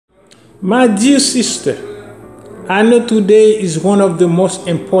My dear sister, I know today is one of the most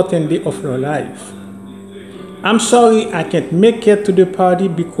important days of your life. I'm sorry I can't make it to the party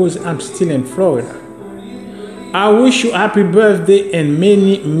because I'm still in Florida. I wish you happy birthday and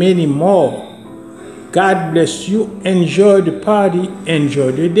many, many more. God bless you. Enjoy the party.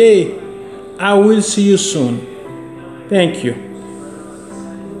 Enjoy the day. I will see you soon. Thank you.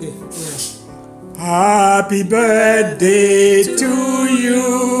 Happy birthday to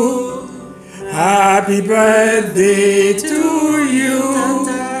you. Happy birthday to you.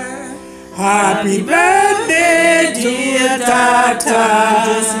 Happy birthday, dear Tata.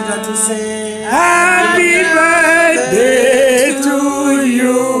 Happy birthday to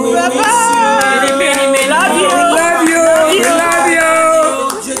you. Love you.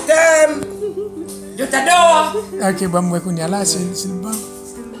 Je t'aime. Je t'adore. Ok, bon, moi, qu'on y a là, c'est bon.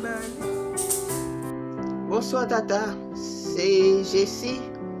 Bonsoir Tata, c'est Jessie.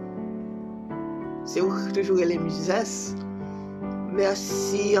 C'est toujours les muses.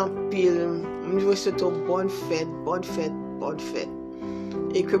 Merci en pile. Je vous souhaite une bonne fête.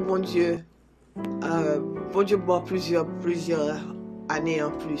 Et que bon Dieu boit plusieurs années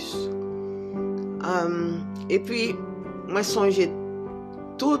en plus. Et puis, moi songe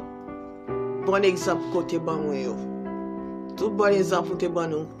tout bon exemple côté banoué. Tout bon exemple côté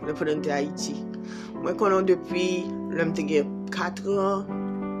banou, le président Haïti. Moi, connais depuis l'homme de 4 ans,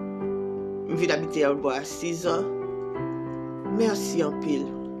 je vis d'habiter à 6 ans. Merci en pile.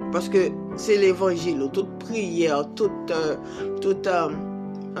 Parce que c'est l'évangile, toute prière, toute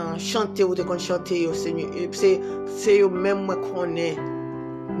chanter ou de chanter au Seigneur. C'est même moi qu'on est.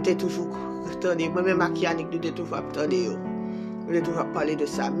 Je toujours attendez. Moi-même, Akianik, je toujours attendez. Je toujours parler de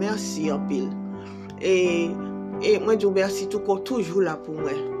ça. Merci en pile. Et moi, je dis merci tout court, toujours là pour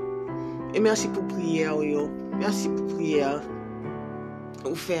moi. Et merci pour prière, yo. Merci pour prière.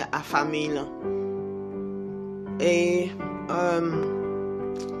 Ou faire à famille là. Et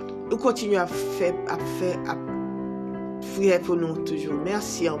nous continuons à faire prière pour nous toujours.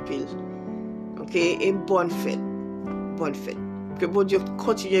 Merci en pile. Ok, et bonne fête. Que bon Dieu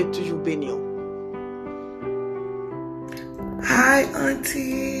continue toujours bénir. Hi,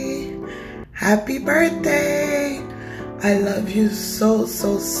 Auntie. Happy birthday. I love you so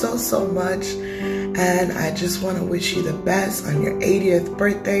much. And I just want to wish you the best on your 80th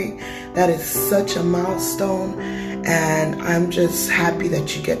birthday. That is such a milestone. And I'm just happy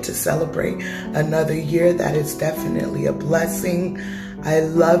that you get to celebrate another year. That is definitely a blessing. I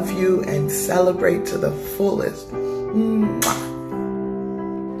love you and celebrate to the fullest.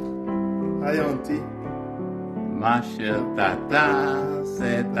 Hi, Auntie. Ma chère Tata,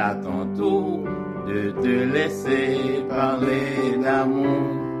 c'est à ton tour de te laisser parler d'amour.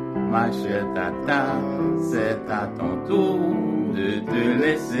 Ma chère Tata, c'est à ton tour de te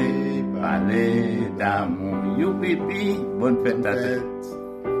laisser parler d'amour. Youpipi, bonne fête à tous.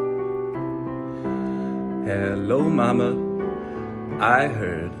 Hello, Mama. I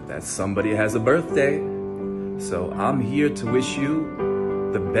heard that somebody has a birthday, so I'm here to wish you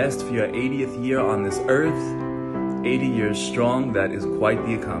the best for your 80th year on this earth. 80 years strong, that is quite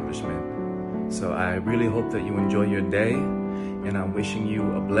the accomplishment. So I really hope that you enjoy your day, and I'm wishing you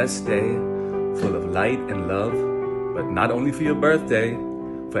a blessed day full of light and love, but not only for your birthday,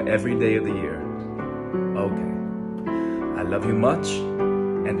 for every day of the year. Okay. I love you much,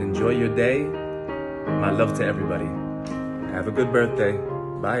 and enjoy your day. My love to everybody. Have a good birthday.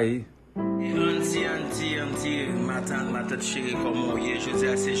 Bye. Auntie, ma tante chérie, comment est, je dis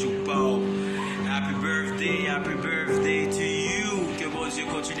à ces jours pas. Happy birthday to you. Que bon Dieu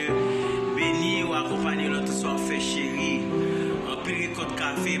continue bénir ou accompagner notre soir fait chérie. En pile récolte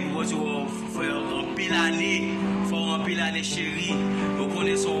café pour bon Dieu faire en pile année chérie. Vous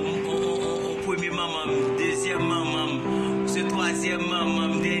connaissez son premier maman, deuxième maman, c'est troisième maman,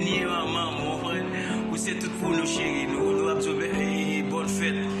 dernier maman. Ou c'est tout pour nous chérie. Nous absorber bonne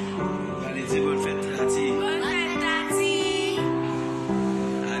fête. Allez dire bonne fête Tati. Bonne fête Tati.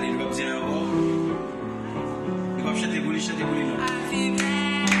 Allez nous va dire au revoir. Chanter bouli. Happy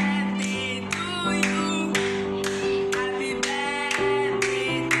birthday to you. Happy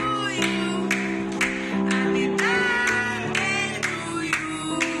birthday to you. Happy birthday to you.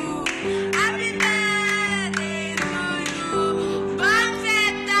 Happy birthday to you. Bonne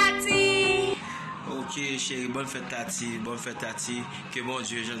fête Tati. Ok chérie, bonne fête Tati. Que bon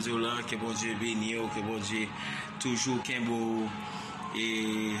Dieu Jean Zolan, que bon Dieu béni, que bon Dieu toujours qu'un beau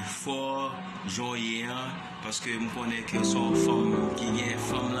et fort joyeux parce que je connais que son femme qui est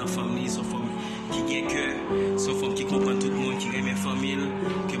femme la famille, son femme qui est cœur, son femme qui comprend tout le monde, qui aime la famille,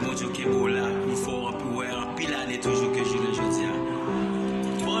 que mon Dieu qui est beau là, il faut en pile année toujours que je le dis.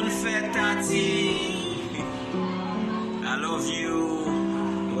 Bonne fête I love you.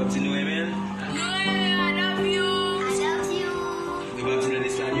 Continue, amen. I love you. I love you. We continue en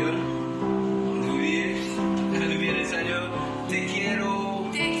espagnol. Muy bien. Muy bien en espagnol. Te quiero.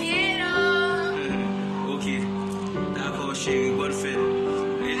 Te quiero. Ok. D'accord, chérie. Bonne fête.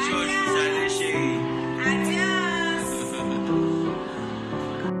 Enjoy. Vous allez, chérie. Adios.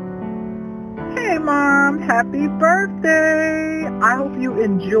 Hey Mom, happy birthday! I hope you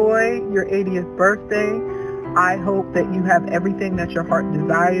enjoy your 80th birthday. I hope that you have everything that your heart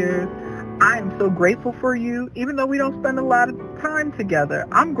desires. I am so grateful for you, even though we don't spend a lot of time together.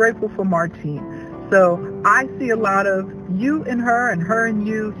 I'm grateful for Martine. So I see a lot of you in her and her in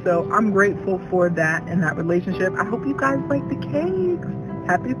you. So I'm grateful for that and that relationship. I hope you guys like the cakes.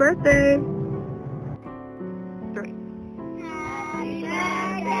 Happy birthday! 3. Happy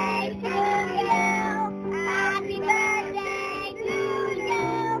birthday to you. Happy birthday to you.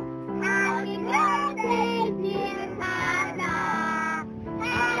 Happy birthday, dear Tata.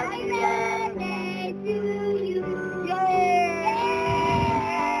 Happy birthday to you.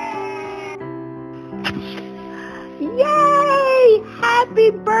 Yay! Happy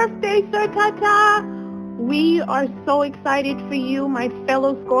birthday, Sir Tata! We are so excited for you, my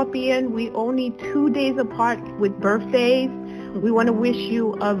fellow Scorpion. We only 2 days apart with birthdays. We want to wish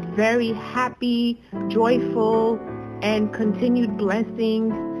you a very happy, joyful, and continued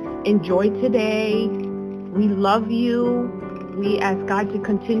blessings. Enjoy today. We love you. We ask God to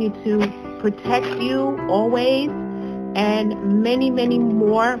continue to protect you always, and many, many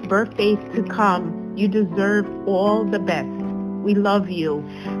more birthdays to come. You deserve all the best. We love you.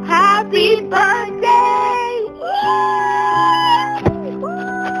 Happy birthday! Woo!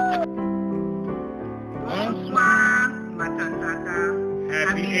 Bonsoir, ma tata.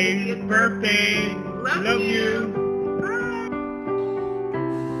 Happy 80th birthday. Love you.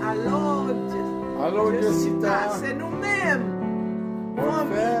 Allô, Jessica, c'est nous-mêmes.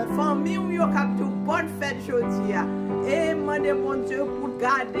 Famille ou yo kap tou bonne fête jodi a. Et mande bon Dieu pour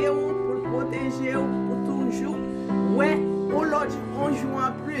garder ou pour protéger ou pour toujours. Ouais, aujourd'hui on joue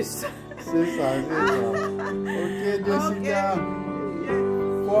en plus. C'est ça. Ok, Jessica.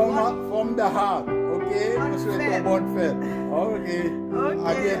 From the heart. Ok, je souhaite une bonne fête. Ok.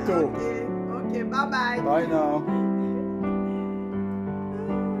 À bientôt. Ok, bye bye. Bye now.